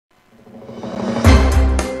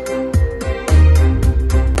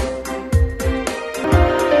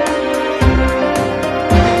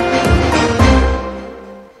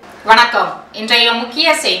இன்றைய முக்கிய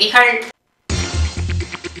செய்திகள்.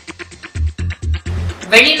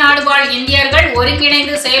 வெளிநாடு வாழ் இந்தியர்கள்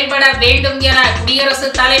ஒருங்கிணைந்து செயல்பட வேண்டும் என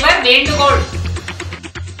குடியரசுத் தலைவர் வேண்டுகோள்.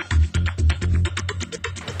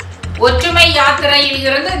 ஒற்றுமை யாத்திரையில்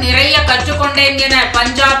இருந்து நிறைய கற்றுக்கொண்டேன் என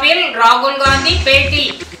பஞ்சாபில் ராகுல் காந்தி பேட்டி.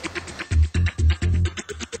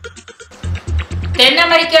 தென்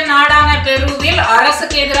அமெரிக்க நாடான பெருவில்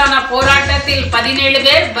அரசுக்கு எதிரான போராட்டத்தில் 17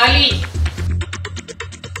 பேர் பலி.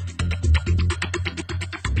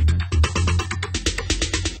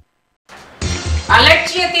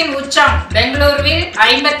 அலட்சியத்தின் உச்சம். பெங்களூருவில்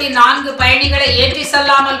 54 பயணிகளை ஏற்றி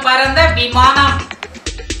செல்லாமல் பறந்த விமானம்.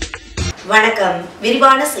 வணக்கம்.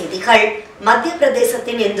 விரிவான செய்திகள். மத்திய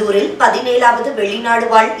பிரதேசத்தின் இந்தூரில் 17வது வெளிநாடு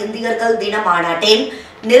வாழ் இந்தியர்கள் தின மாநாட்டின்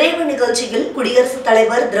நிறைவு நிகழ்ச்சியில் குடியரசுத்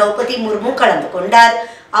தலைவர் திரௌபதி முர்மு கலந்து கொண்டார்.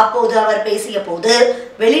 அப்போது அவர் பேசிய போது,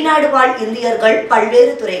 வெளிநாடு வாழ் இந்தியர்கள்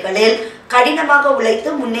பல்வேறு துறைகளில் கடினமாக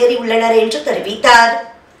உழைத்து முன்னேறியுள்ளனர் என்று தெரிவித்தார்.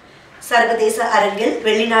 சர்வதேச அரங்கில்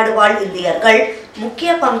வெளிநாடு வாழ் இந்தியர்கள்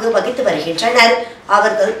முக்கிய பங்கு வகித்து வருகின்றனர்.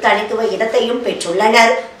 அவர்கள் தனித்துவ இடத்தையும்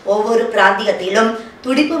பெற்றுள்ளனர். ஒவ்வொரு பிராந்தியத்திலும்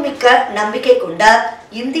துடிப்புமிக்க நம்பிக்கை கொண்ட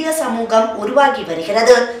இந்திய சமூகம் உருவாகி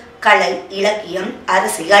வருகிறது. கலை, இலக்கியம்,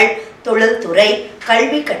 அரசியல், தொழில்துறை,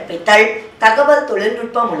 கல்வி கற்பித்தல், தகவல்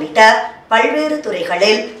தொழில்நுட்பம் உள்ளிட்ட பல்வேறு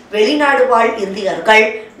துறைகளில் வெளிநாடு வாழ் இந்தியர்கள்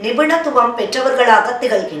நிபுணத்துவம் பெற்றவர்களாக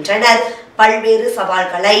திகழ்கின்றனர். பல்வேறு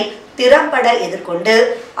சவால்களை திறம்பட எதிர்கொண்டு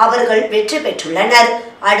அவர்கள் வெற்றி பெற்றுள்ளனர்.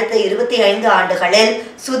 அடுத்த 25 ஆண்டுகளில்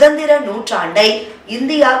சுதந்திர நூற்றாண்டை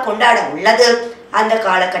இந்தியா கொண்டாட உள்ளது. அந்த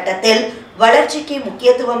காலகட்டத்தில் வளர்ச்சிக்கு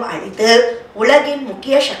முக்கியத்துவம் அளித்து உலகின்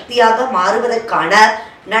முக்கிய சக்தியாக மாறுவதற்கான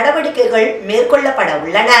நடவடிக்கைகள் மேற்கொள்ளப்பட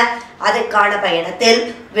உள்ளன. அதற்கான பயணத்தில்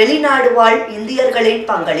வெளிநாடு வாழ் இந்தியர்களின்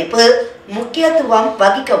பங்களிப்பு முக்கியத்துவம்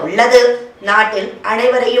வகிக்க உள்ளது. நாட்டில்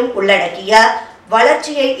அனைவரையும் உள்ளடக்கிய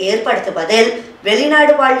வளர்ச்சியை ஏற்படுத்துவதில்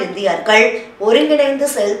வெளிநாடு வாழ் இந்தியர்கள் ஒருங்கிணைந்து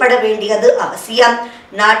செயல்பட வேண்டியது அவசியம்.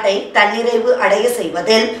 நாட்டை தன்னிறைவு அடைய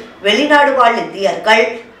செய்வதில் வெளிநாடு வாழ் இந்தியர்கள்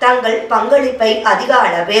தங்கள் பங்களிப்பை அதிக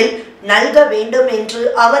அளவில் நல்க வேண்டும் என்று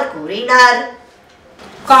அவர் கூறினார்.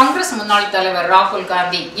 காங்கிரஸ் முன்னாள் தலைவர் ராகுல்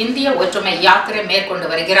காந்தி இந்திய ஒற்றுமை யாத்திரை மேற்கொண்டு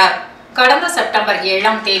வருகிறார். கடந்த செப்டம்பர்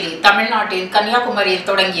 7ஆம் தேதி தமிழ்நாட்டின் கன்னியாகுமரியில்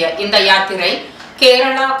தொடங்கிய இந்த யாத்திரை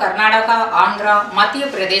கேரளா, கர்நாடகா, ஆந்திரா, மத்திய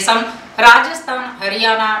பிரதேசம், ராஜஸ்தான்,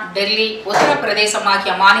 ஹரியானா, டெல்லி, உத்தரப்பிரதேசம்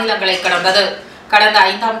ஆகிய மாநிலங்களை கடந்தது. கடந்த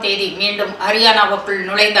 5ஆம் தேதி மீண்டும் ஹரியானாவுக்குள்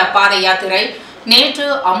நுழைந்த பாத யாத்திரை நேற்று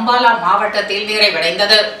அம்பாலா மாவட்டத்தில்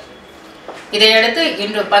நிறைவடைந்தது. இதையடுத்து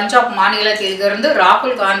இன்று பஞ்சாப் மாநிலத்தில் இருந்து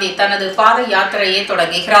ராகுல் காந்தி தனது பாத யாத்திரையை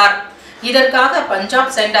தொடங்குகிறார். இதற்காக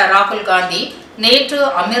பஞ்சாப் சென்ற ராகுல் காந்தி நேற்று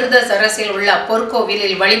அமிர்தசரஸில் உள்ள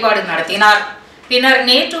பொற்கோவிலில் வழிபாடு நடத்தினார். பின்னர்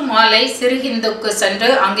நேற்று மாலை சிர்ஹிந்துக்கு சென்று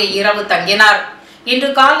அங்கு இரவு தங்கினார். இன்று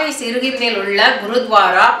காலை சிர்ஹிந்தில் உள்ள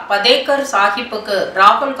குருத்வாரா பதேகர் சாஹிப்புக்கு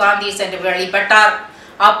ராகுல் காந்தி சென்று வழிபட்டார்.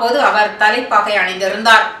 அப்போது அவர் தலைப்பாகை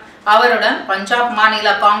அணிந்திருந்தார். அவருடன் பஞ்சாப்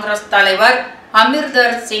மாநில காங்கிரஸ் தலைவர்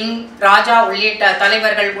அமிர்தர் சிங் ராஜா உள்ளிட்ட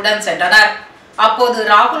தலைவர்கள் உடன் சென்றனர். அப்போது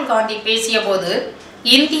ராகுல் காந்தி பேசிய போது,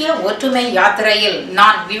 இந்திய ஒற்றுமை யாத்திரையில்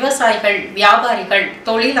நான் விவசாயிகள், வியாபாரிகள்,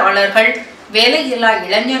 தொழிலாளர்கள், வேலையில்லா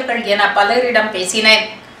இளைஞர்கள் என பலரிடம் பேசினேன்.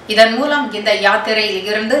 இதன் மூலம் இந்த யாத்திரையில்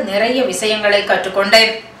இருந்து நிறைய விஷயங்களை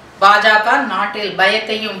கற்றுக்கொண்டேன். பாஜக நாட்டில்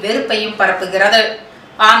பயத்தையும் வெறுப்பையும் பரப்புகிறது.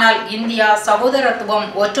 ஆனால் இந்தியா சகோதரத்துவம்,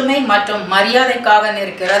 ஒற்றுமை மற்றும் மரியாதைக்காக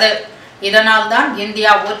நிற்கிறது. இதனால் தான்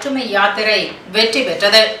இந்தியா ஒற்றுமை யாத்திரை வெற்றி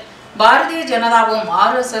பெற்றது. பாரதிய ஜனதாவும்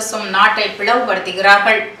RSSம் நாட்டை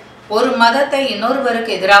பிளவுபடுத்துகிறார்கள். ஒரு மதத்தை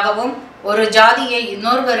இன்னொருவருக்கு எதிராகவும், ஒரு ஜாதியை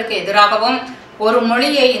இன்னொருவருக்கு எதிராகவும், ஒரு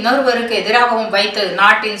மொழியை இன்னொருவருக்கு எதிராகவும் வைத்து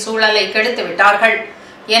நாட்டின் சூழலை கெடுத்து விட்டார்கள்.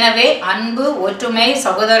 எனவே அன்பு, ஒற்றுமை,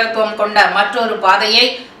 சகோதரத்துவம் கொண்ட மற்றொரு பாதையை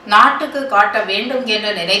நாட்டுக்கு காட்ட வேண்டும்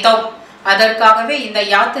என்று நினைத்தோம். அதற்காகவே இந்த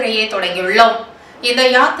யாத்திரையை தொடங்கியுள்ளோம். இந்த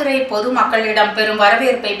யாத்திரை பொதுமக்களிடம் பெரும்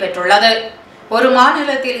வரவேற்பை பெற்றுள்ளது. ஒரு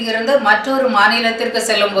மாநிலத்தில் இருந்து மற்றொரு மாநிலத்திற்கு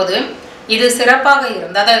செல்லும் போது இது சிறப்பாக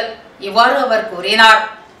இருந்தது. இவ்வாறு அவர் கூறினார்.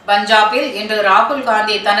 பஞ்சாபில் இன்று ராகுல்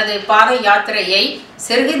காந்தி தனது பாத யாத்திரையை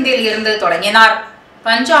சிர்ஹிந்தில் இருந்து தொடங்கினார்.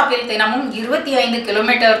 பஞ்சாபில் தினமும் 25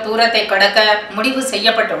 கிலோமீட்டர் தூரத்தை கடக்க முடிவு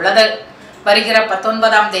செய்யப்பட்டுள்ளது. வருகிற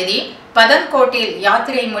 19ஆம் தேதி பதன்கோட்டில்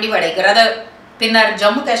யாத்திரை முடிவடைகிறது. பின்னர்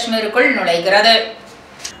ஜம்மு காஷ்மீருக்குள் நுழைகிறது.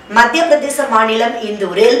 மத்திய பிரதேச மாநிலம்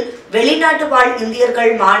இந்தூரில் வெளிநாட்டு வாழ்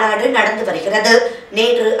இந்தியர்கள் மாநாடு நடந்து வருகிறது.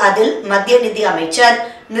 நேற்று அதில் மத்திய நிதி அமைச்சர்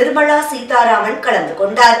நிர்மலா சீதாராமன் கலந்து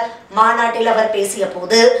கொண்டார். மாநாட்டில் அவர் பேசிய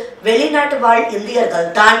போது, வெளிநாட்டு வாழ் இந்தியர்கள்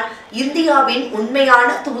தான் இந்தியாவின் உண்மையான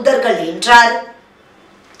தூதர்கள் என்றார்.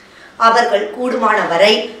 அவர்கள் கூடுமான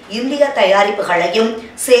வரை இந்திய தயாரிப்புகளையும்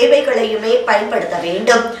சேவைகளையுமே பயன்படுத்த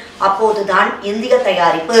வேண்டும். அப்போதுதான் இந்திய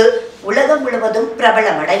தயாரிப்பு உலகம் முழுவதும்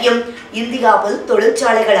பிரபலமடையும். இந்தியாவில்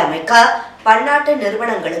தொழிற்சாலைகள் அமைக்க பன்னாட்டு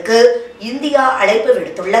நிறுவனங்களுக்கு இந்தியா அழைப்பு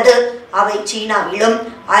விடுத்துள்ளது. அவை சீனாவிலும்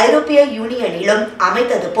ஐரோப்பிய யூனியனிலும்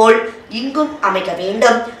அமைத்தது போல் இங்கும் அமைக்க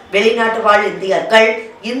வேண்டும். வெளிநாட்டு வாழ் இந்தியர்கள்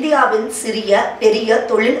இந்தியாவின் சிறிய பெரிய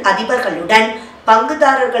தொழில் அதிபர்களுடன்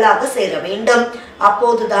பங்குதாரர்களாக சேர வேண்டும்.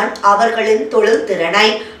 அப்போதுதான் அவர்களின் தொழில் திறனை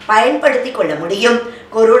பயன்படுத்திக் கொள்ள முடியும்.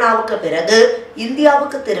 கொரோனாவுக்கு பிறகு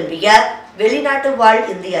இந்தியாவுக்கு திரும்பிய வெளிநாட்டு வாழ்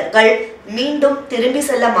இந்தியர்கள் மீண்டும் திரும்பி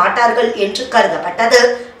செல்ல மாட்டார்கள் என்று கருதப்பட்டது.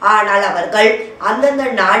 ஆனால் அவர்கள் அந்தந்த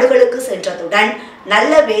நாடுகளுக்கு சென்றதுடன்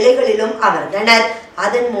நல்ல வேலைகளிலும் அமர்ந்தனர்.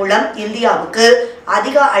 அதன் மூலம் இந்தியாவுக்கு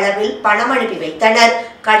அதிக அளவில் பணம் அனுப்பி வைத்தனர்.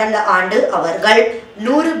 கடந்த ஆண்டு அவர்கள்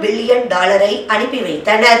 $100 பில்லியன் அனுப்பி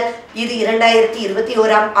வைத்தனர். இது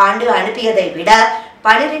 2021ஆம் ஆண்டு அனுப்பியதை விட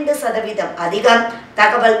 12% அதிகம்.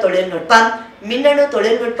 தகவல் தொழில்நுட்பம், மின்னணு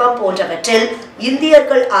தொழில்நுட்பம் போன்றவற்றில்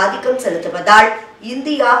இந்தியர்கள் ஆதிக்கம் செலுத்துவதால்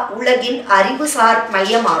இந்தியா உலகின் அறிவுசார்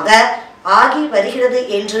மையமாக ஆகி வருகிறது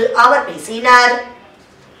என்று அவர் பேசினார்.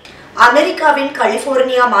 அமெரிக்காவின்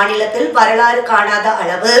கலிபோர்னியா மாநிலத்தில் வரலாறு காணாத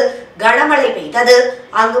அளவு கனமழை பெய்தது.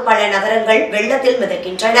 அங்கு பல நகரங்கள் வெள்ளத்தில்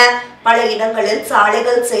மிதக்கின்றன. பல இடங்களில்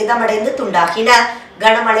சாலைகள் சேதமடைந்து துண்டாகின.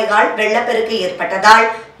 கனமழையால் வெள்ளப்பெருக்கு ஏற்பட்டதால்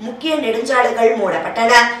முக்கிய நெடுஞ்சாலைகள்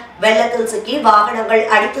மூடப்பட்டன. வெள்ளத்தில் சிக்கி வாகனங்கள்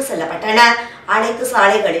அடித்து செல்லப்பட்டன. அனைத்து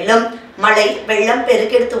சாலைகளிலும் மழை வெள்ளம்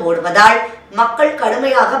பெருக்கெடுத்து ஓடுவதால் மக்கள்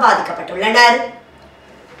கடுமையாக பாதிக்கப்பட்டுள்ளனர்.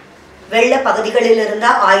 வெள்ள பகுதிகளில் இருந்த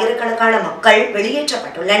ஆயிரக்கணக்கான மக்கள்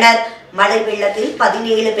வெளியேற்றப்பட்டுள்ளனர். மழை வெள்ளத்தில்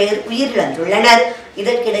 17 பேர் உயிரிழந்துள்ளனர்.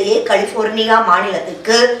 இதற்கிடையே கலிபோர்னியா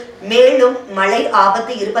மாநிலத்திற்கு மேலும் மழை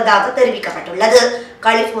ஆபத்து இருப்பதாக தெரிவிக்கப்பட்டுள்ளது.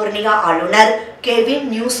 கலிபோர்னியா ஆளுநர் கெவின்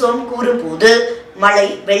நியூசோம் கூறும்போது, மழை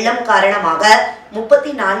வெள்ளம் காரணமாக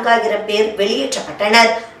 34,000 பேர்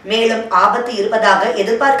வெளியேற்றப்பட்டனர். மேலும் ஆபத்து இருப்பதாக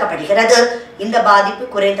எதிர்பார்க்கப்படுகிறது. இந்த பாதிப்பு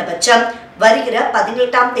குறைந்தபட்சம் வருகிற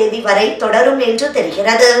 18ஆம் தேதி வரை தொடரும் என்று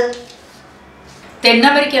தெரிகிறது. தென்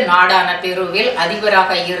அமெரிக்க நாடான பெருவில்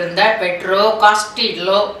அதிபராக இருந்த பெட்ரோ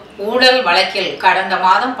காஸ்டில்லோ ஊழல் வழக்கில் கடந்த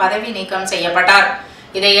மாதம் பதவி நீக்கம் செய்யப்பட்டார்.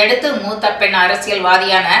 இதையடுத்து மூத்த பெண்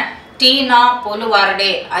அரசியல்வாதியான டீனா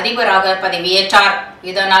பொலுவார்டே அதிபராக பதவியேற்றார்.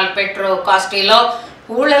 இதனால் பெட்ரோ காஸ்டில்லோ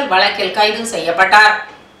ஊழல் வழக்கில் கைது செய்யப்பட்டார்.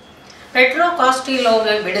 பெட்ரோ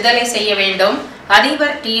காஸ்டில்லோவை விடுதலை செய்ய வேண்டும்.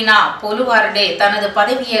 அதிபர் டீனா பொலுவார்டே தனது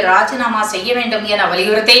பதவியை ராஜினாமா செய்ய வேண்டும் என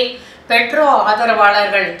வலியுறுத்தி பெட்ரோ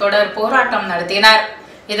ஆதரவாளர்கள் தொடர் போராட்டம் நடத்தினர்.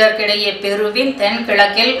 இதற்கிடையே பெருவின்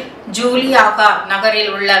தென்கிழக்கில் ஜூலியாகா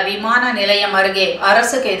நகரில் உள்ள விமான நிலையம் அருகே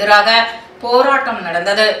அரசுக்கு எதிராக போராட்டம்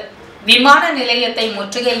நடந்தது. விமான நிலையத்தை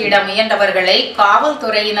முற்றுகையிட முயன்றவர்களை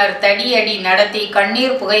காவல்துறையினர் தடியடி நடத்தி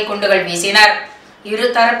கண்ணீர் புகை குண்டுகள் வீசினர். இரு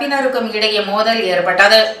தரப்பினருக்கும் இடையே மோதல்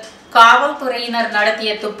ஏற்பட்டது. காவல்துறையினர்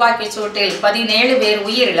நடத்திய துப்பாக்கி சூட்டில் 17 பேர்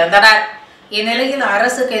உயிரிழந்தனர். இந்நிலையில்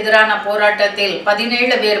அரசுக்கு எதிரான போராட்டத்தில்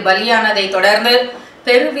 17 பேர் பலியானதை தொடர்ந்து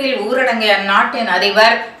பெருவில் ஊரடங்கை அந்நாட்டின்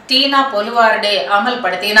அதிபர் டீனா பொலுவார்டே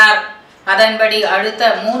அமல்படுத்தினார். அதன்படி அடுத்த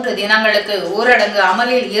 3 தினங்களுக்கு ஊரடங்கு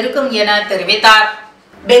அமலில் இருக்கும் என தெரிவித்தார்.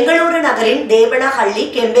 பெங்களூரு நகரின் தேவனஹள்ளி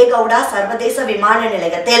கெம்பேகவுடா சர்வதேச விமான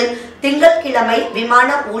நிலையத்தில் திங்கட்கிழமை விமான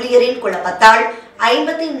ஊழியரின் குழப்பத்தால்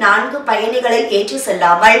 54 பயணிகளை ஏற்றி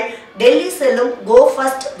செல்லாமல் டெல்லி செல்லும் கோ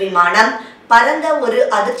ஃபர்ஸ்ட் விமானம் பறந்த ஒரு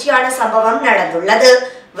அதிர்ச்சியான சம்பவம் நடந்துள்ளது.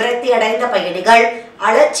 விரக்தி அடைந்த பயணிகள்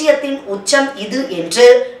அலட்சியத்தின் உச்சம் இது என்று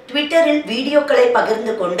ட்விட்டரில் வீடியோக்களை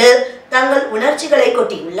பகிர்ந்து கொண்டு தங்கள் உணர்ச்சிகளை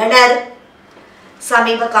கொட்டியுள்ளனர்.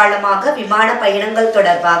 சமீப காலமாக விமான பயணங்கள்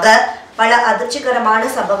தொடர்பாக பல அதிர்ச்சிகரமான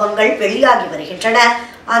சம்பவங்கள் வெளியாகி வருகின்றன.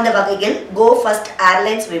 அந்த வகையில் கோ ஃபர்ஸ்ட்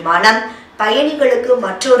ஏர்லைன்ஸ் விமானம் பயணிகளுக்கு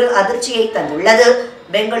மற்றொரு அதிர்ச்சியை தந்துள்ளது.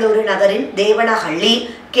 பெங்களூரு நகரின் தேவனஹள்ளி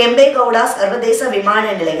கெம்பேகவுடா சர்வதேச விமான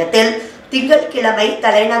நிலையத்தில் திங்கட்கிழமை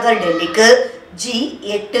தலைநகர் டெல்லிக்கு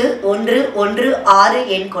G8116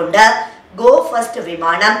 எண் கொண்ட கோ ஃபர்ஸ்ட்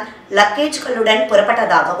விமானம் லக்கேஜ்களுடன்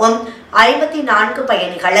புறப்பட்டதாகவும் 54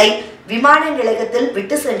 பயணிகளை விமான நிலையத்தில்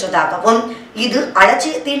விட்டு சென்றதாகவும் இது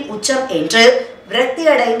அலட்சியத்தின் உச்சம் என்று விரக்தி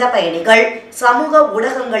அடைந்த பயணிகள் சமூக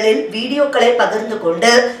ஊடகங்களில் வீடியோக்களை பகிர்ந்து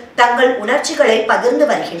கொண்டு தங்கள் உணர்ச்சிகளை பகிர்ந்து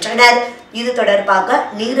வருகின்றனர். இது தொடர்பாக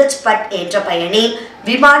நீரஜ் பட் என்ற பயணி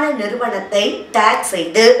விமான நிறுவனத்தை டேக்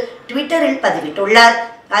செய்து ட்விட்டரில் பதிவிட்டுள்ளார்.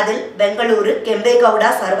 அதில் பெங்களூரு கெம்பேகவுடா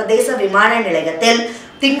சர்வதேச விமான நிலையத்தில்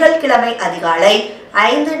திங்கட்கிழமை அதிகாலை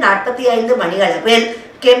 5:45 மணியளவில்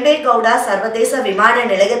கெம்பேகவுடா சர்வதேச விமான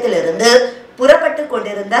நிலையத்திலிருந்து புறப்பட்டு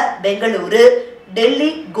கொண்டிருந்த பெங்களூரு டெல்லி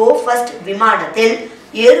கோ ஃபர்ஸ்ட் விமானத்தில்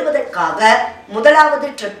ஏறுவதற்காக முதலாவது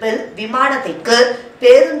ட்ரிப்பில் விமானத்திற்கு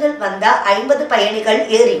பேருந்தில் வந்த 50 பயணிகள்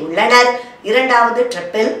ஏறியுள்ளனர். இரண்டாவது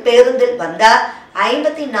ட்ரிப்பில் பேருந்தில் வந்த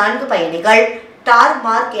 54 பயணிகள்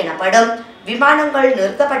டார்மார்க் எனப்படும் விமானங்கள்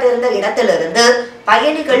நிறுத்தப்பட்டிருந்த இடத்திலிருந்து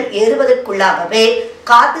பயணிகள் ஏறுவதற்குள்ளாகவே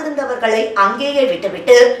காத்திருந்தவர்களை அங்கேயே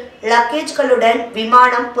விட்டுவிட்டு லக்கேஜ்களுடன்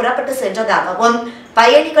விமானம் புறப்பட்டு சென்றதாகவும்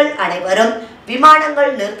பயணிகள் அனைவரும்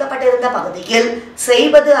விமானங்கள் நிறுத்தப்பட்டிருந்த பகுதியில்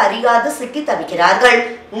செய்வது அறியாது சிக்கி தவிக்கிறார்கள்.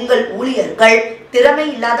 உங்கள் ஊழியர்கள் திறமை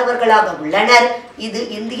இல்லாதவர்களாக உள்ளனர். இது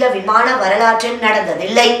இந்திய விமான வரலாற்றில்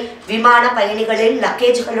நடந்ததில்லை. விமான பயணிகளின்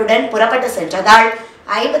லக்கேஜ்களுடன் புறப்பட்டு சென்றதால்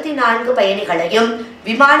 54 பயணிகளையும்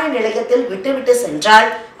விமான நிலையத்தில் விட்டுவிட்டு சென்றால்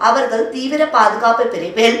அவர்கள் தீவிர பாதுகாப்பு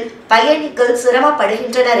பிரிவில் பயணிகள்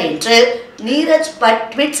சிரமப்படுகின்றனர் என்று நீரஜ் பட்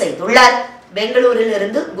ட்வீட் செய்துள்ளார். பெங்களூரில்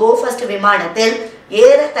இருந்து கோ ஃபர்ஸ்ட் விமானத்தில்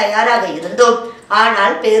ஏற தயாராக இருந்தோம்.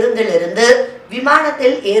 ஆனால் பேருந்தில் இருந்து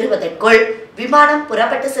விமானத்தில் ஏறுவதற்குள் விமானம்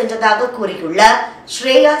புறப்பட்டு சென்றதாக கூறியுள்ள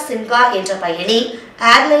ஸ்ரேயா சின்ஹா என்ற பயணி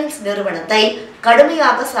ஏர்லைன்ஸ் நிறுவனத்தை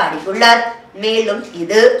கடுமையாக சாடியுள்ளார். மேலும்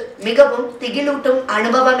இது மிகவும் திகிலூட்டும்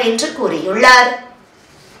அனுபவம் என்று கூறியுள்ளார்.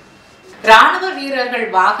 ராணுவ வீரர்கள்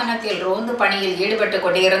வாகனத்தில் ரோந்து பணியில் ஈடுபட்டுக்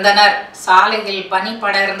கொண்டிருந்தனர். சாலையில் பனி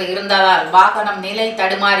படர்ந்து இருந்ததால் வாகனம் நிலை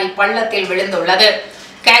தடுமாறி பள்ளத்தில் விழுந்துள்ளது.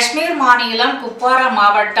 காஷ்மீர் மாநிலம் குப்வாரா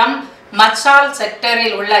மாவட்டம் மச்சால்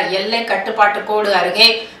செக்டரில் உள்ள எல்லை கட்டுப்பாட்டு கோடு அருகே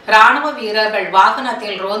ராணுவ வீரர்கள்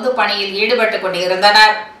வாகனத்தில் ரோந்து பணியில் ஈடுபட்டுக்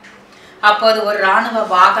கொண்டிருந்தனர். அப்போது ஒரு ராணுவ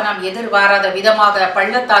வாகனம் எதிர்பாராத விதமாக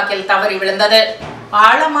பள்ளத்தாக்கில் தவறி விழுந்தது.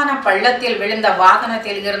 ஆழமான பள்ளத்தில் விழுந்த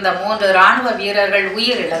வாகனத்தில் இருந்த 3 ராணுவ வீரர்கள்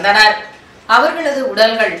உயிரிழந்தனர். அவர்களது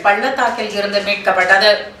உடல்கள் பள்ளத்தாக்கில் இருந்து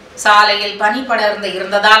மீட்கப்பட்டது. சாலையில் பனி படர்ந்து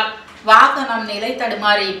இருந்ததால் வாகனம் நிலை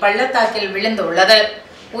தடுமாறி பள்ளத்தாக்கில் விழுந்துள்ளது.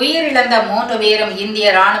 உயிரிழந்த 3 பேரும்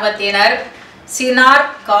இந்திய ராணுவத்தினர் சினார்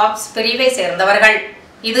காப்ஸ் பிரிவை சேர்ந்தவர்கள்.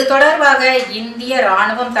 இது தொடர்பாக இந்திய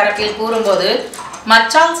ராணுவம் தரப்பில் கூறும்போது,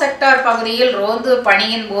 மச்சால் செக்டார் பகுதியில் ரோந்து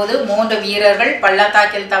பணியின் போது 3 வீரர்கள்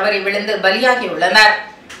பள்ளத்தாக்கில் தவறி விழுந்து பலியாகியுள்ளனர்.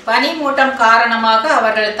 பனிமூட்டம் காரணமாக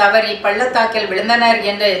அவர்கள் தவறி பள்ளத்தாக்கில் விழுந்தனர்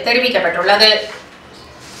என்று தெரிவிக்கப்பட்டுள்ளது.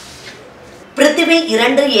 பிருத்திவி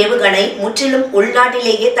 2 ஏவுகணை முற்றிலும்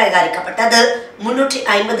உள்நாட்டிலேயே தயாரிக்கப்பட்டது.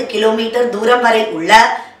 350 கிலோமீட்டர் தூரம் வரை உள்ள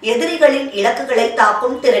எதிரிகளின் இலக்குகளை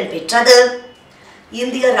தாக்கும் திறன் பெற்றது.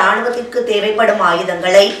 இந்திய ராணுவத்திற்கு தேவைப்படும்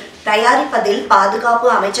ஆயுதங்களை தயாரிப்பதில் பாதுகாப்பு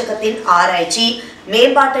அமைச்சகத்தின் ஆராய்ச்சி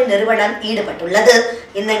மேம்பாட்டு நிறுவனம் ஈடுபட்டுள்ளது.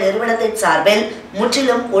 இந்த நிறுவனத்தின் சார்பில்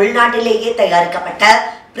முற்றிலும் உள்நாட்டிலேயே தயாரிக்கப்பட்ட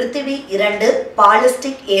பிருத்திவி 2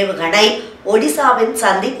 பாலிஸ்டிக் ஏவுகணை ஒடிசாவின்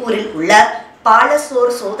சந்திப்பூரில் உள்ள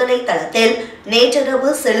பாலசோர் சோதனை தளத்தில் நேற்றிரவு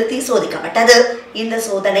செலுத்தி சோதிக்கப்பட்டது. இந்த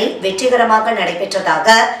சோதனை வெற்றிகரமாக நடைபெற்றதாக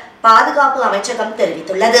பாதுகாப்பு அமைச்சகம்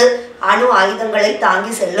தெரிவித்துள்ளது. அணு ஆயுதங்களை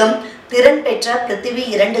தாங்கி செல்லும் திறன் பெற்ற பிருத்திவி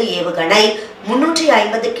 2 ஏவுகணை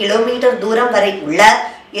 350 கிலோமீட்டர் தூரம் வரை உள்ள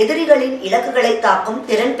எதிரிகளின் இலக்குகளை தாக்கும்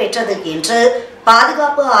திறன் பெற்றது என்று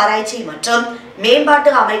பாதுகாப்பு ஆராய்ச்சி மற்றும்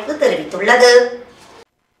மேம்பாட்டு அமைப்பு தெரிவித்துள்ளது.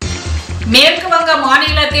 மேற்கு வங்க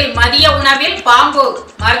மாநிலத்தில் மதிய உணவில் பாம்பு,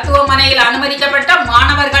 மருத்துவமனையில் அனுமதிக்கப்பட்ட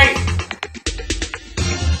மாணவர்கள்.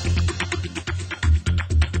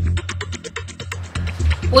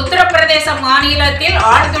 உத்தரப்பிரதேச மாநிலத்தில்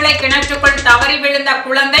ஆழ்துளை கிணற்றுக்குள் தவறி விழுந்த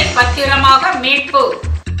குழந்தை பத்திரமாக மீட்பு.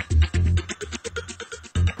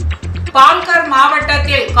 பால்கர்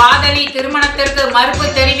மாவட்டத்தில் காதலி திருமணத்திற்கு மறுப்பு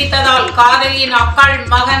தெரிவித்ததால் காதலியின் அக்காள்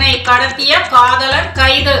மகனை கடத்திய காதலர்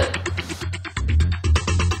கைது.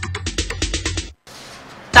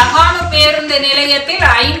 தகானு பேருந்து நிலையத்தில்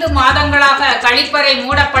 5 மாதங்களாக கழிப்பறை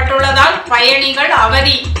மூடப்பட்டுள்ளதால் பயணிகள்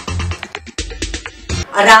அவதி.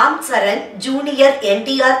 ராம் சரண் ஜூனியர்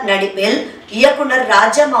NTR நடிப்பில் இயக்குனர்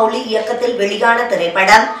ராஜமௌலி இயக்கத்தில் வெளியான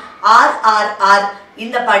திரைப்படம் RRR.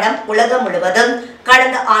 இந்த படம் உலகம் முழுவதும்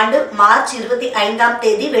கடந்த ஆண்டு மார்ச் 25ஆம்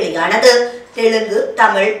தேதி வெளியானது. தெலுங்கு,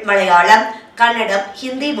 தமிழ், மலையாளம், கன்னடம்,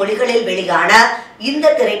 ஹிந்தி மொழிகளில் வெளியான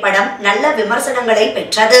இந்த திரைப்படம் நல்ல விமர்சனங்களை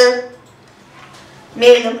பெற்றது.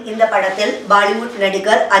 மேலும் இந்த படத்தில் பாலிவுட்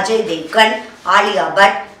நடிகர் அஜய் தேவ்கன், ஆலியா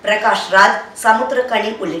பட், பிரகாஷ் ராஜ்,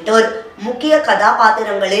 சமுத்திரக்கனி உள்ளிட்டோர் முக்கிய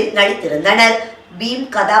கதாபாத்திரங்களில் நடித்திருந்தனர். பீம்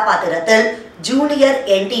கதாபாத்திரத்தில் ஜூனியர்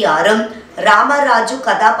NTRம், ராமராஜு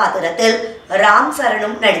கதாபாத்திரத்தில் ராம்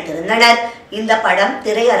சரணும் நடித்திருந்தனர். இந்த படம்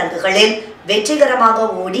திரையரங்குகளில் வெற்றிகரமாக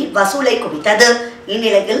ஓடி வசூலை குவித்தது.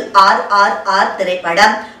 இந்நிலையில் RRR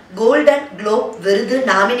திரைப்படம் கோல்டன் குளோப் விருது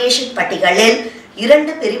நாமினேஷன் பட்டியலில்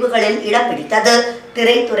 2 பிரிவுகளில் இடம் பிடித்தது.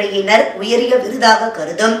 திரைத்துறையினர் உயரிய விருதாக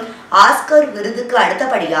கருதும் ஆஸ்கர் விருதுக்கு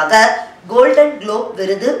அடுத்தபடியாக கோல்டன் குளோப்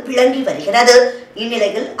விருது விளங்கி வருகிறது.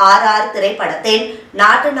 இந்நிலையில் RR திரைப்படத்தின்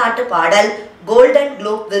நாட்டு பாடல் கோல்டன்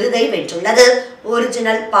குளோப் விருதை வென்றுள்ளது.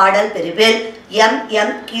 ஒரிஜினல் பாடல் பிரிவில்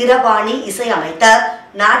MM கீரவாணி இசையமைத்த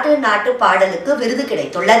நாட்டு பாடலுக்கு விருது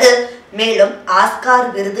கிடைத்துள்ளது. மேலும் ஆஸ்கார்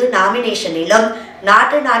விருது நாமினேஷனிலும்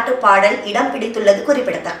நாட்டு பாடல் இடம் பிடித்துள்ளது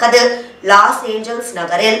குறிப்பிடத்தக்கது. லாஸ் ஏஞ்சல்ஸ்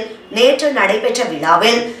நகரில் நேற்று நடைபெற்ற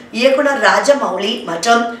விழாவில் இயக்குனர் ராஜமௌலி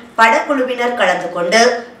மற்றும் படக்குழுவினர் கலந்து கொண்டு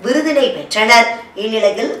விருதினை பெற்றனர்.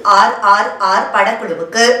 இந்நிலையில் RRR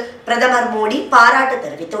படக்குழுவுக்கு பிரதமர் மோடி பாராட்டு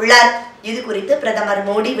தெரிவித்துள்ளார். இது குறித்து பிரதமர்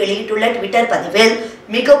மோடி வெளியிட்டுள்ள ட்விட்டர் பதிவில்,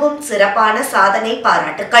 மிகவும் சிறப்பான சாதனை,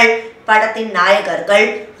 பாராட்டுக்கள். படத்தின் நாயகர்கள்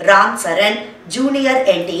ராம் சரண், ஜூனியர்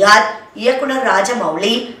NTR, இயக்குனர்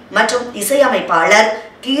ராஜமௌலி மற்றும் இசையமைப்பாளர்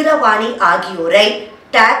கீரவாணி ஆகியோரை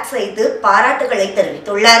டேக் செய்து பாராட்டுகளை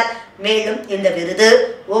தெரிவித்துள்ளார். மேலும் இந்த விருது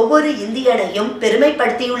ஒவ்வொரு இந்தியனையும்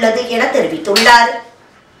பெருமைப்படுத்தியுள்ளது என தெரிவித்துள்ளார்.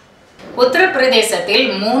 உத்தரப்பிரதேசத்தில்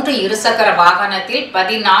 3 இருசக்கர வாகனத்தில்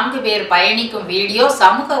 14 பேர் பயணிக்கும் வீடியோ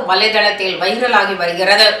சமூக வலைதளத்தில் வைரலாகி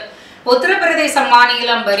வருகிறது. உத்தரப்பிரதேச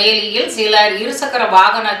மாநிலம் பரேலியில் சிலர் இருசக்கர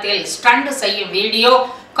வாகனத்தில் ஸ்டண்ட் செய்யும் வீடியோ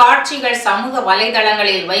காட்சிகள் சமூக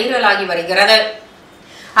வலைதளங்களில் வைரலாகி வருகிறது.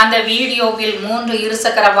 அந்த வீடியோவில் 3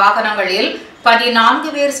 இருசக்கர வாகனங்களில்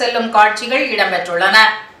 14 பேர் செல்லும் காட்சிகள் இடம்பெற்றுள்ளன.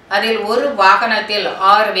 அதில் ஒரு வாகனத்தில்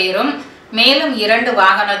 6 பேரும் மேலும் 2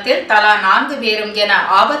 வாகனத்தில் தலா 4 பேரும் என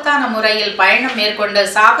ஆபத்தான முறையில் பயணம் மேற்கொண்டு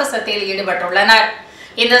சாகசத்தில் ஈடுபட்டுள்ளனர்.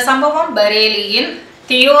 இந்த சம்பவம் பரேலியின்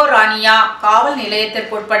தியோரானியா காவல்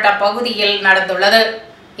நிலையத்திற்குட்பட்ட பகுதியில் நடந்துள்ளது.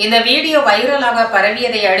 இந்த வீடியோ வைரலாக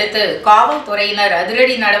பரவியதை அடுத்து காவல்துறையினர்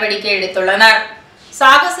அதிரடி நடவடிக்கை எடுத்துள்ளனர்.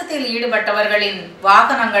 சாகசத்தில் ஈடுபட்டவர்களின்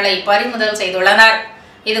வாகனங்களை பறிமுதல் செய்துள்ளனர்.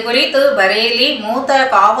 இது குறித்து பரேலி மூத்த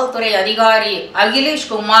காவல்துறை அதிகாரி அகிலேஷ்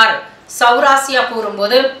குமார் சௌராசியா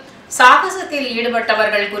கூறும்போது, சாகசத்தில்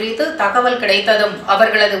ஈடுபட்டவர்கள் குறித்து தகவல் கிடைத்ததும்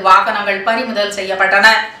அவர்களது வாகனங்கள் பறிமுதல் செய்யப்பட்டன.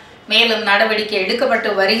 மேலும் நடவடிக்கை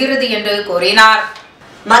எடுக்கப்பட்டு வருகிறது என்று கூறினார்.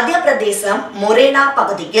 மத்திய பிரதேசம் மொரேனா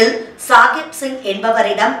பகுதியில் சாகிப் சிங்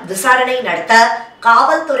என்பவரிடம் விசாரணை நடத்த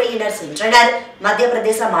காவல்துறையினர் சென்றனர். மத்திய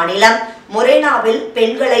பிரதேச மாநிலம் மொரேனாவில்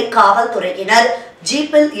பெண்களை காவல்துறையினர்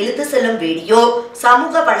ஜீப்பில் இழுத்து செல்லும் வீடியோ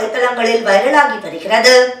சமூக வலைதளங்களில் வைரலாகி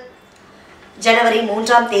வருகிறது. ஜனவரி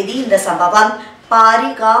 3ஆம் தேதி இந்த சம்பவம்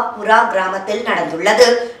பாரிகாபுரா கிராமத்தில் நடந்துள்ளது.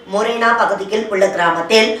 மொரேனா பகுதியில் உள்ள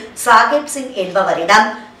கிராமத்தில் சாகிப் சிங் என்பவரிடம்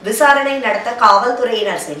விசாரணை நடத்த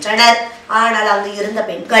காவல்துறையினர் சென்றனர். ஆனால் அங்கு இருந்த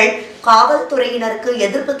பெண்கள் காவல்துறையினருக்கு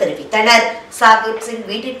எதிர்ப்பு தெரிவித்தனர். சாகிப் சிங்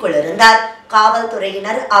வீட்டிற்குள் இருந்தார்.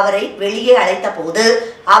 காவல்துறையினர் அவரை வெளியே அழைத்த போது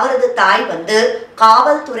அவரது தாய் வந்து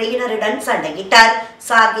காவல்துறையினருடன் சண்டையிட்டார்.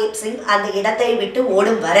 சாகிப் சிங் அந்த இடத்தை விட்டு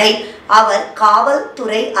ஓடும் வரை அவர்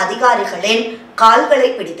காவல்துறை அதிகாரிகளின் கால்களை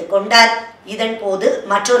பிடித்துக் கொண்டார். இதன் போது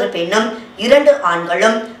மற்றொரு பெண்ணும் 2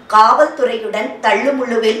 ஆண்களும் காவல்துறையுடன்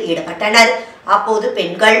தள்ளுமுள்ளுவில் ஈடுபட்டனர். அப்போது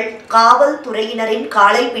பெண்கள் காவல்துறையினரின்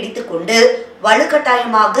காலை பிடித்துக் கொண்டு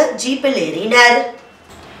வலுக்கட்டாயமாக ஜீப்பில் ஏறினர்.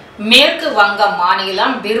 மேற்கு வங்க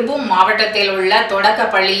மாநிலம் பிர்பூம் மாவட்டத்தில் உள்ள தொடக்க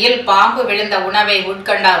பள்ளியில் பாம்பு விழுந்த உணவை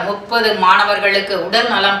உட்கொண்ட 30 மாணவர்களுக்கு உடல்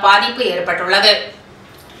நலம் பாதிப்பு ஏற்பட்டுள்ளது.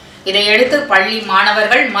 இதையடுத்து பள்ளி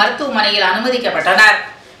மாணவர்கள் மருத்துவமனையில் அனுமதிக்கப்பட்டனர்.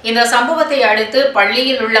 இந்த சம்பவத்தை அடுத்து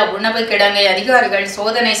பள்ளியில் உள்ள உணவு கிடங்கை அதிகாரிகள்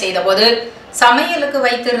சோதனை செய்தபோது சமையலுக்கு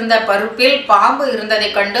வைத்திருந்த பருப்பில் பாம்பு இருந்ததை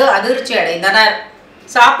கண்டு அதிர்ச்சி அடைந்தனர்.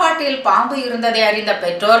 சாப்பாட்டில் பாம்பு இருந்ததை அறிந்த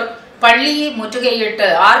பெற்றோர் பள்ளியை முற்றுகையிட்டு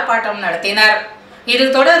ஆர்ப்பாட்டம் நடத்தினர். இது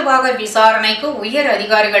தொடர்பாக விசாரணைக்கு உயர்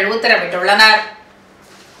அதிகாரிகள் உத்தரவிட்டுள்ளனர்.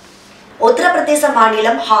 உத்தரப்பிரதேச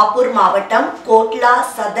மாநிலம் ஹாப்பூர் மாவட்டம் கோட்லா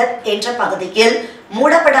சதத் என்ற பகுதியில்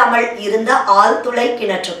மூடப்படாமல் இருந்த ஆழ்துளை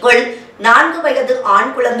கிணற்றுக்குள் 4 வயது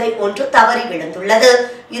ஆண் குழந்தை ஒன்று தவறி விழுந்துள்ளது.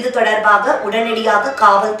 இது தொடர்பாக உடனடியாக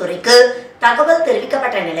காவல்துறைக்கு தகவல்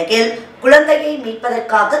தெரிவிக்கப்பட்ட நிலையில் குழந்தையை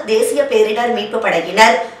மீட்பதற்காக தேசிய பேரிடர் மீட்பு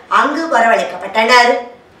படையினர் அங்கு வரவழைக்கப்பட்டனர்.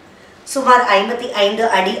 சுமார் 55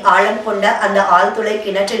 அடி ஆழம் கொண்ட அந்த ஆழ்துளை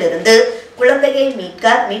கிணற்றிலிருந்து குழந்தையை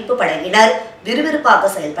மீட்க மீட்பு படையினர் விறுவிறுப்பாக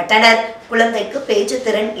செயல்பட்டனர். குழந்தைக்கு பேச்சு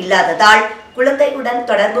திறன் இல்லாததால் குழந்தையுடன்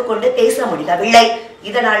தொடர்பு கொண்டு பேச முடியவில்லை.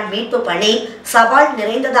 இதனால் மீட்பு பணி சவால்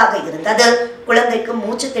நிறைந்ததாக இருந்தது. குழந்தைக்கு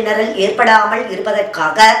மூச்சு திணறல் ஏற்படாமல்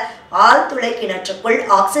இருப்பதற்காக ஆழ்துளை கிணற்றுக்குள்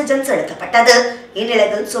ஆக்சிஜன் செலுத்தப்பட்டது.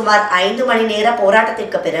 இந்நிலையில் சுமார் 5 மணி நேர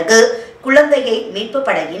போராட்டத்திற்கு பிறகு குழந்தையை மீட்பு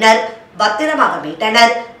படையினர் பத்திரமாக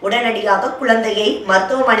மீட்டனர். உடனடியாக குழந்தையை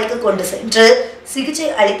மருத்துவமனைக்கு கொண்டு சென்று சிகிச்சை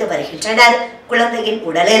அளித்து வருகின்றனர். குழந்தையின்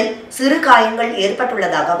உடலில் சிறு காயங்கள்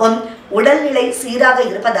ஏற்பட்டுள்ளதாகவும் உடல்நிலை சீராக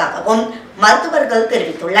இருப்பதாகவும் மருத்துவர்கள்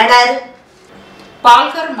தெரிவித்துள்ளனர்.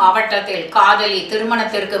 பால்கர் மாவட்டத்தில் காதலி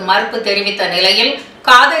திருமணத்திற்கு மறுப்பு தெரிவித்த நிலையில்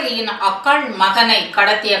காதலியின் அக்காள் மகனை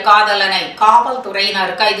கடத்திய காதலனை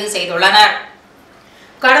காவல்துறையினர் கைது செய்துள்ளனர்.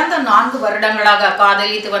 கடந்த 4 வருடங்களாக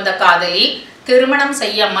காதலித்து வந்த காதலி திருமணம்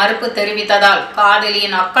செய்ய மறுப்பு தெரிவித்ததால்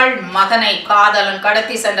காதலியின் அக்காள் மகனை காதலன்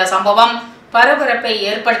கடத்தி சென்ற சம்பவம் பரபரப்பை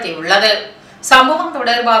ஏற்படுத்தியுள்ளது. சம்பவம்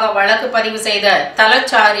தொடர்பாக வழக்கு பதிவு செய்த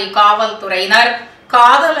தலச்சாரி காவல்துறையினர்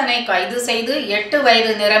காதலனை கைது செய்து 8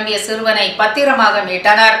 வயது நிரம்பிய சிறுவனை பத்திரமாக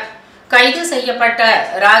மீட்டனர். கைது செய்யப்பட்ட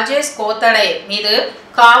ராஜேஷ் கோத்தடே மீது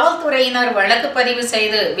காவல்துறையினர் வழக்கு பதிவு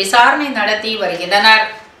செய்து விசாரணை நடத்தி வருகின்றனர்.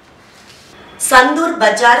 சந்தூர்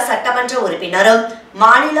பஜார் சட்டமன்ற உறுப்பினரும்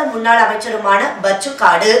மாநில முன்னாள் அமைச்சருமான பச்சு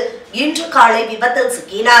காடு இன்று காலை விபத்தில்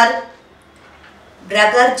சிக்கினார்.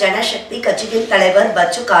 பிரகர் ஜனசக்தி கட்சியின் தலைவர்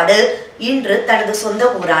பச்சு காடு இன்று தனது சொந்த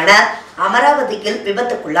ஊரான அமராவதியில்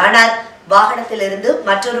விபத்துக்குள்ளானார். வாகனத்திலிருந்து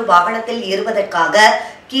மற்றொரு வாகனத்தில் ஏறுவதற்காக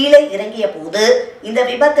கீழே இறங்கிய போது இந்த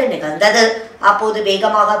விபத்து நிகழ்ந்தது. அப்போது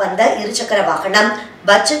வேகமாக வந்த இருசக்கர வாகனம்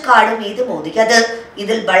பச்சு காடு மீது மோதியது.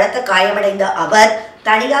 இதில் பலத்த காயமடைந்த அவர்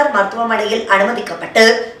தனியார் மருத்துவமனையில் அனுமதிக்கப்பட்டு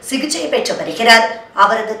சிகிச்சை பெற்று வருகிறார்.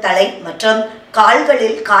 அவரது தலை மற்றும்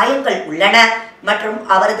கால்களில் காயங்கள் உள்ளன மற்றும்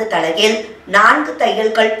அவரது தலையில் 4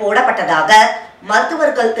 தையல்கள் போடப்பட்டதாக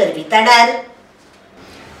மருத்துவர்கள் தெரிவித்தனர்.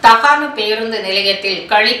 தகான பேருந்து நிலையத்தில்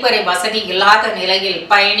கழிப்பறை வசதி இல்லாத நிலையில்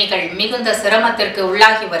பயணிகள் மிகுந்த சிரமத்திற்கு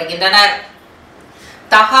உள்ளாகி வருகின்றனர்.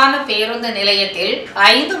 தகான பேருந்து நிலையத்தில்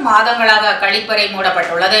 5 மாதங்களாக கழிப்பறை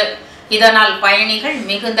மூடப்பட்டுள்ளது. இதனால் பயணிகள்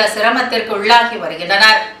மிகுந்த சிரமத்திற்கு உள்ளாகி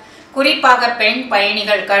வருகின்றனர். குறிப்பாக பெண்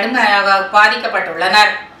பயணிகள் கடுமையாக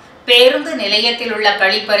பாதிக்கப்பட்டுள்ளனர். பேருந்து நிலையத்தில் உள்ள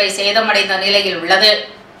கழிப்பறை சேதமடைந்த நிலையில் உள்ளது.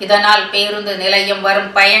 இதனால் பேருந்து நிலையம்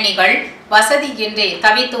வரும் பயணிகள் வசதியின்றி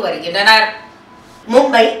தவித்து வருகின்றனர்.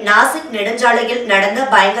 மும்பை நாசிக் நெடுஞ்சாலையில் நடந்த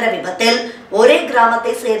பயங்கர விபத்தில் ஒரே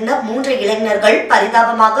கிராமத்தை சேர்ந்த 3 இளைஞர்கள்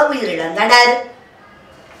பரிதாபமாக உயிரிழந்தனர்.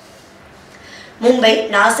 மும்பை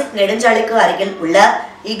நாசிக் நெடுஞ்சாலைக்கு அருகில் உள்ள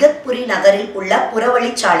இகத்புரி நகரில் உள்ள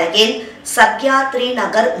புறவழிச்சாலையின் சக்யாத்ரி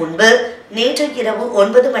நகர் முன்பு நேற்று இரவு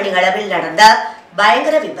 9 மணி அளவில் நடந்த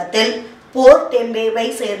பயங்கர விபத்தில் போர் டெம்பேவை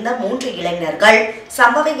சேர்ந்த 3 இளைஞர்கள்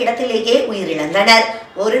சம்பவ இடத்திலேயே உயிரிழந்தனர்.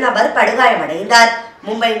 ஒரு நபர் படுகாயமடைந்தார்.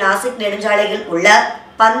 மும்பை நாசிக் நெடுஞ்சாலையில் உள்ள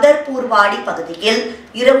பந்தர்பூர்வாடி பகுதியில்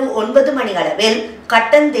இரவு 9 மணி அளவில்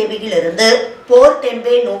கட்டன் தேவியிலிருந்து போர்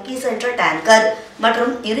டெம்பே நோக்கி சென்ற டேங்கர்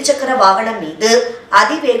மற்றும் இருசக்கர வாகனம் மீது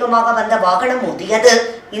அதிவேகமாக வந்த வாகனம் மோதியது.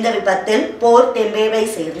 இந்த விபத்தில் போர் டெம்பேவை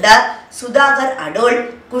சேர்ந்த சுதாகர் அடோல்,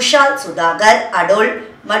 குஷால் சுதாகர் அடோல்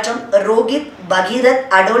மற்றும் ரோஹித் பகீரத்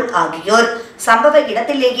அடோல் ஆகியோர் சம்பவ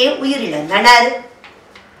இடத்திலேயே உயிரிழந்தனர்.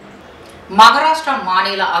 மகாராஷ்டிரா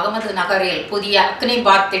மாநில அகமது நகரில் புதிய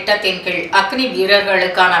அக்னிபாத் திட்டத்தின் கீழ் அக்னி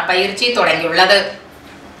வீரர்களுக்கான பயிற்சி தொடங்கியுள்ளது.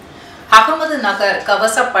 அகமது நகர்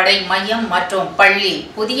கவசப்படை மையம் மற்றும் பள்ளி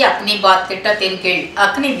புதிய அக்னிபாத் திட்டத்தின் கீழ்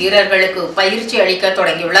அக்னி வீரர்களுக்கு பயிற்சி அளிக்க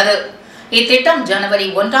தொடங்கியுள்ளது. இத்திட்டம் ஜனவரி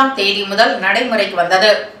 1ஆம் தேதி முதல் நடைமுறைக்கு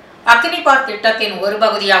வந்தது. அக்னிபாத் திட்டத்தின் ஒரு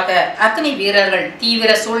பகுதியாக அக்னி வீரர்கள்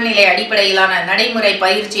தீவிர சூழ்நிலை அடிப்படையிலான நடைமுறை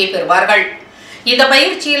பயிற்சியை பெறுவார்கள். இந்த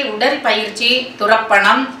பயிற்சியில் உடல் பயிற்சி,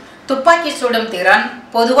 துரப்பணம், துப்பாக்கி சுடும் திறன்,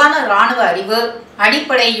 பொதுவான இராணுவ அறிவு,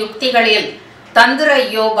 அடிப்படை யுக்திகளில்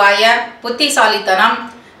தந்திரயோபாய புத்திசாலித்தனம்,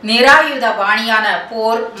 நிராயுத பாணியான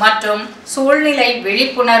போர் மற்றும் சூழ்நிலை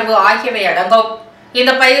விழிப்புணர்வு ஆகியவை அடங்கும்.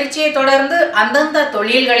 இந்த பயிற்சியை தொடர்ந்து அந்தந்த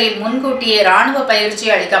தொழில்களில் முன்கூட்டியே இராணுவ பயிற்சி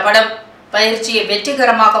அளிக்கப்படும். பயிற்சியை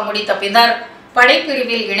வெற்றிகரமாக முடித்த பின்னர்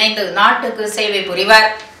படைப்பிரிவில் இணைந்து நாட்டுக்கு சேவை புரிவர்.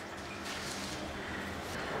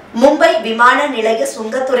 மும்பை விமான நிலைய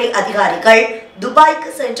சுங்கத்துறை அதிகாரிகள் துபாய்க்கு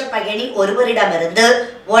சென்ற பயணி ஒருவரிடமிருந்து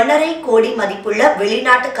 1.5 கோடி மதிப்புள்ள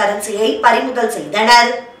வெளிநாட்டு கரன்சியை பறிமுதல்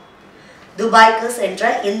செய்தனர். துபாய்க்கு சென்ற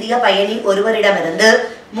இந்திய பயணி ஒருவரிடமிருந்து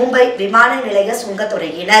மும்பை விமான நிலைய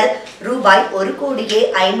சுங்கத்துறையினர் ரூபாய்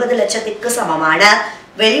 1,50,00,000 சமமான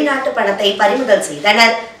வெளிநாட்டு பணத்தை பறிமுதல்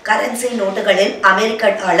செய்தனர். கரன்சி நோட்டுகளில் அமெரிக்க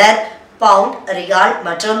டாலர், பவுண்ட், ரியால்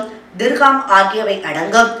மற்றும் திர்ஹாம் ஆகியவை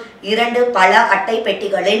அடங்கும். 2 பல அட்டை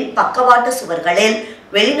பெட்டிகளின் பக்கவாட்டு சுவர்களில்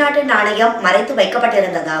வெளிநாட்டு நாணயம் மறைத்து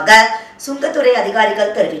வைக்கப்பட்டிருந்ததாக சுங்கத்துறை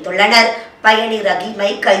அதிகாரிகள் தெரிவித்துள்ளனர். பயணி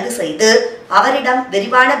ரஹீமை கைது செய்து அவரிடம்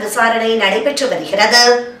விரிவான விசாரணை நடைபெற்று வருகிறது.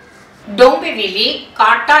 டோம்பிவிலி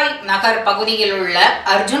காட்டாய் நகர் பகுதியில் உள்ள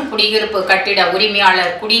அர்ஜுன் குடியிருப்பு கட்டிட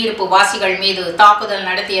உரிமையாளர் குடியிருப்பு வாசிகள் மீது தாக்குதல்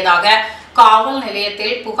நடத்தியதாக காவல்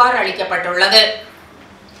நிலையத்தில் புகார் அளிக்கப்பட்டுள்ளது.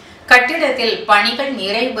 கட்டிடத்தில் பணிகள்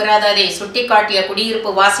நிறைவேறாததை சுட்டிக்காட்டிய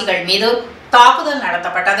குடியிருப்பு வாசிகள் மீது தாக்குதல்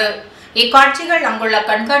நடத்தப்பட்டது. இக்காட்சிகள் அங்குள்ள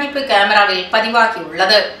கண்காணிப்பு கேமராவில்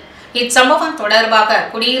பதிவாகியுள்ளது. இச்சம்பவம் தொடர்பாக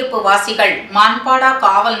குடியிருப்பு வாசிகள் மான்பாடா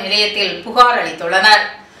காவல் நிலையத்தில் புகார் அளித்துள்ளனர்.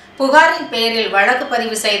 புகாரின் பேரில் வழக்கு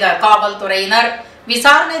பதிவு செய்த காவல்துறையினர்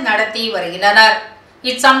விசாரணை நடத்தி வருகின்றனர்.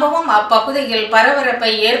 இச்சம்பவம் அப்பகுதியில்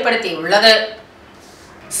பரபரப்பை ஏற்படுத்தியுள்ளது.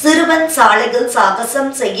 சிறுவன் சாலையில்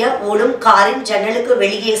சாகசம் செய்ய ஓடும் காரின் ஜன்னலுக்கு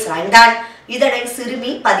வெளியே சாய்ந்தார். இதனை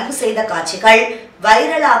சிறுமி பதிவு செய்த காட்சிகள்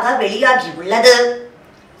வைரலாக வெளியாகியுள்ளது.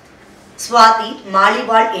 ஸ்வாதி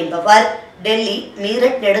மாலிவால் என்பவர் டெல்லி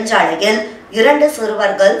மீரட் நெடுஞ்சாலையில் 2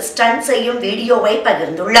 சிறுவர்கள் ஸ்டண்ட் செய்யும் வீடியோவை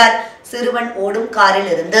பகிர்ந்துள்ளார். சிறுவன் ஓடும் காரில்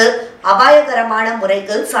இருந்து அபாயகரமான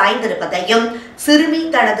முறையில் சாய்ந்திருப்பதையும் சிறுமி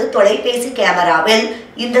தனது தொலைபேசி கேமராவில்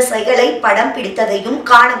இந்த செயலை படம் பிடித்ததையும்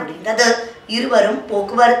காண முடிந்தது. இருவரும்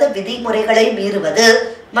போக்குவரத்து விதிமுறைகளை மீறுவது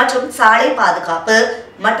மற்றும் சாலை பாதுகாப்பு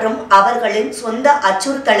மற்றும் அவர்களின் சொந்த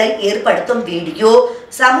அச்சுறுத்தலை ஏற்படுத்தும் வீடியோ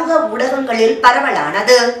சமூக ஊடகங்களில்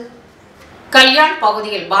பரவலானது. கல்யாண்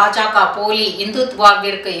பகுதியில் பாஜக போலி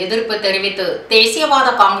இந்துத்துவாவிற்கு எதிர்ப்பு தெரிவித்து தேசியவாத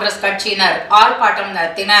காங்கிரஸ் கட்சியினர் ஆர்ப்பாட்டம்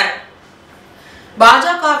நடத்தினர்.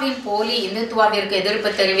 பாஜகவின் போலி இந்துத்துவாவிற்கு எதிர்ப்பு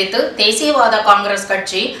தெரிவித்து தேசியவாத காங்கிரஸ்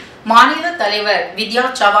கட்சி மாநில தலைவர் வித்யா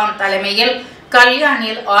சவான் தலைமையில்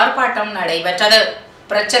கல்யாணில் ஆர்ப்பாட்டம் நடைபெற்றது.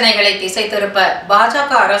 பிரச்சனைகளை திசை திருப்ப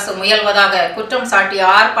பாஜக அரசு முயல்வதாக குற்றம் சாட்டிய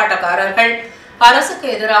ஆர்ப்பாட்டக்காரர்கள் அரசுக்கு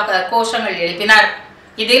எதிராக கோஷங்கள் எழுப்பினர்.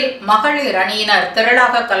 இதில் மகளிர் அணியினர்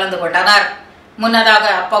திரளாக கலந்து கொண்டனர். முன்னதாக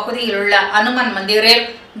அப்பகுதியில் உள்ள அனுமன் மந்திரில்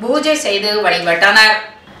பூஜை செய்து வழிபட்டனர்.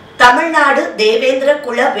 தமிழ்நாடு தேவேந்திர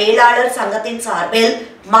குல வேளாளர் சங்கத்தின் சார்பில்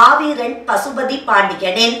மாவீரன் பசுபதி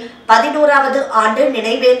பாண்டியனின் 11வது ஆண்டு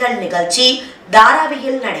நினைவேந்தல் நிகழ்ச்சி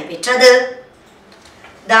தாராவியில் நடைபெற்றது.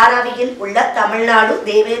 தாராவியில் உள்ள தமிழ்நாடு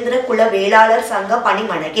தேவேந்திர குல வேளாளர் சங்க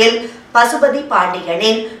பணிமனையில் பசுபதி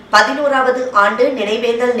பாண்டியனின் 11வது ஆண்டு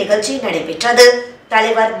நினைவேந்தல் நிகழ்ச்சி நடைபெற்றது.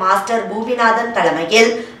 தலைவர் மாஸ்டர் பூமிநாதன்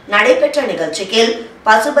தலைமையில் நடைபெற்ற நிகழ்ச்சியில்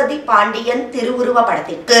பசுபதி பாண்டியன் திருவுருவ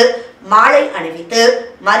படத்திற்கு மாலை அணிவித்து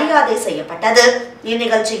மரியாதை செய்யப்பட்டது.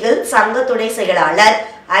 இந்நிகழ்ச்சியில் சங்க துணை செயலாளர்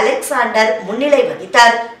அலெக்சாண்டர் முன்னிலை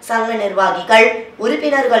வகித்தார். சங்க நிர்வாகிகள்,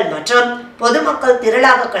 உறுப்பினர்கள் மற்றும் பொதுமக்கள்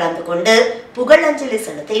திரளாக கலந்து கொண்டு புகழஞ்சலி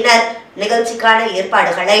செலுத்தினர். நிகழ்ச்சிக்கான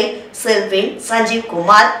ஏற்பாடுகளை செல்வின், சஞ்சீவ்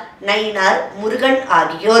குமார், நயினார், முருகன்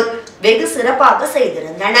ஆகியோர் வெகு சிறப்பாக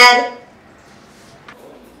செய்திருந்தனர்.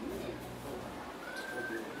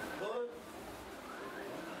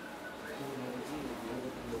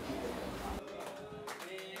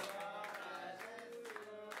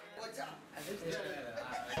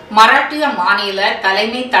 மராட்டிய மாநில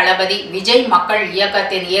தலைமை தளபதி விஜய் மக்கள்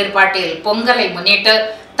இயக்கத்தின் ஏற்பாட்டில் பொங்கலை முன்னிட்டு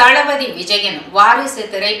தளபதி விஜயின் வாரிசு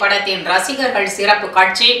திரைப்படத்தின் ரசிகர்கள் சிறப்பு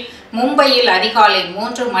காட்சி மும்பையில் அதிகாலை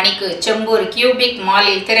 3 மணிக்கு செம்பூர் கியூபிக்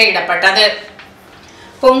மாலில் திரையிடப்பட்டது.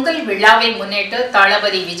 பொங்கல் விழாவை முன்னிட்டு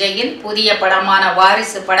தளபதி விஜயின் புதிய படமான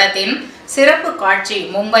வாரிசு படத்தின் சிறப்பு காட்சி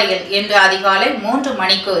மும்பையில் இன்று அதிகாலை 3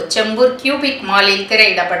 மணிக்கு செம்பூர் கியூபிக் மாலில்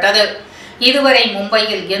திரையிடப்பட்டது. இதுவரை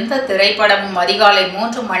மும்பையில் எந்த திரைப்படமும் அதிகாலை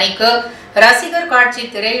 3 மணிக்கு ரசிகர் காட்சி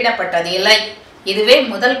திரையிடப்பட்டதில்லை. இதுவே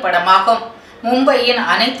முதல் படமாகும். மும்பையின்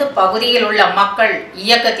அனைத்து பகுதியில் உள்ள மக்கள்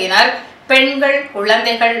இயக்கத்தினர், பெண்கள்,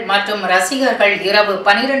 குழந்தைகள் மற்றும் ரசிகர்கள் இரவு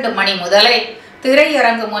 12 மணி முதலே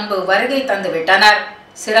திரையரங்கு முன்பு வருகை தந்துவிட்டனர்.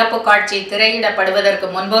 சிறப்பு காட்சி திரையிடப்படுவதற்கு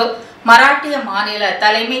முன்பு மராட்டிய மாநில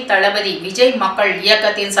தலைமை தளபதி விஜய் மக்கள்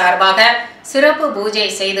இயக்கத்தின் சார்பாக சிறப்பு பூஜை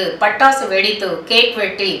செய்து பட்டாசு வெடித்து கேக்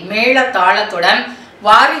வெட்டி மேள தாளத்துடன்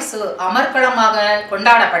வாரிசு அமர்க்களமாக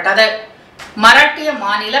கொண்டாடப்பட்டது. மராட்டிய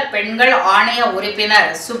மாநில பெண்கள் ஆணைய உறுப்பினர்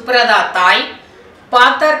சுப்ரதா தாய்,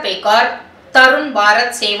 பாத்தர் பேக்கார், தருண்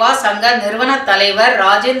பாரத் சேவா சங்க நிறுவன தலைவர்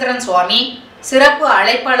ராஜேந்திரன் சுவாமி சிறப்பு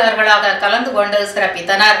அழைப்பாளர்களாக கலந்து கொண்டு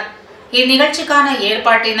சிறப்பித்தனர். இந்நிகழ்ச்சிக்கான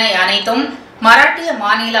ஏற்பாட்டினை அனைத்தும் மராட்டிய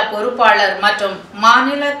மாநில பொறுப்பாளர் மற்றும்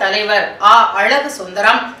மாநில தலைவர் அழகு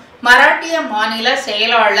சுந்தரம், மராட்டிய மாநில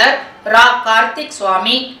செயலாளர் கார்த்திக்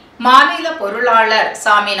சுவாமி, மாநில பொருளாளர்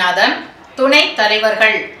சாமிநாதன், துணை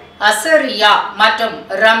தலைவர்கள் அசரியா மற்றும்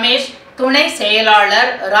ரமேஷ், துணை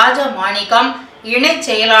செயலாளர் ராஜமாணிக்கம், இணை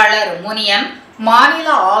செயலாளர் முனியன், மாநில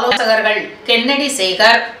ஆலோசகர்கள் கென்னடி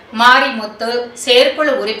சேகர், மாரிமுத்து,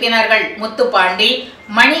 செயற்குழு உறுப்பினர்கள் முத்துப்பாண்டி,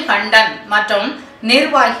 மணிகண்டன் மற்றும்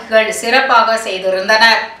நிர்வாகிகள் சிறப்பாக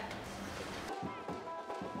செய்திருந்தனர்.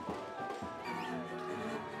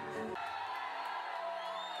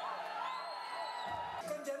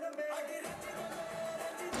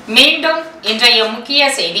 மீண்டும் இன்றைய முக்கிய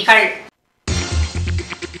செய்திகள்.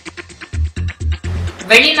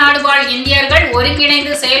 வெளிநாடு வாழ் இந்தியர்கள்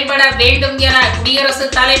ஒருங்கிணைந்து செயல்பட வேண்டும் என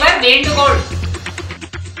குடியரசுத் தலைவர் வேண்டுகோள்.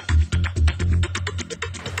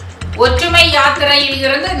 ஒற்றுமை யாத்திரையில்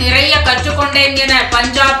இருந்து நிறைய கற்றுக்கொண்டேன் என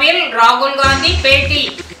பஞ்சாபில் ராகுல் காந்தி பேட்டி.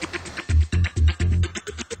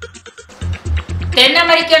 தென்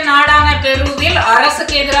அமெரிக்க நாடான பெருவில்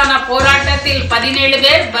அரசுக்கு எதிரான போராட்டத்தில் 17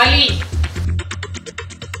 பேர் பலி.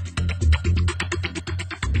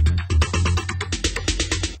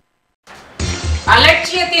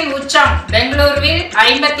 அலட்சியத்தின் உச்சம். பெங்களூருவில்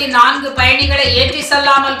 54 பயணிகளை ஏற்றி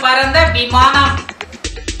செல்லாமல் பறந்த விமானம்.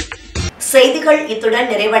 செய்திகள் இத்துடன்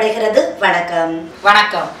நிறைவடைகிறது. வணக்கம்.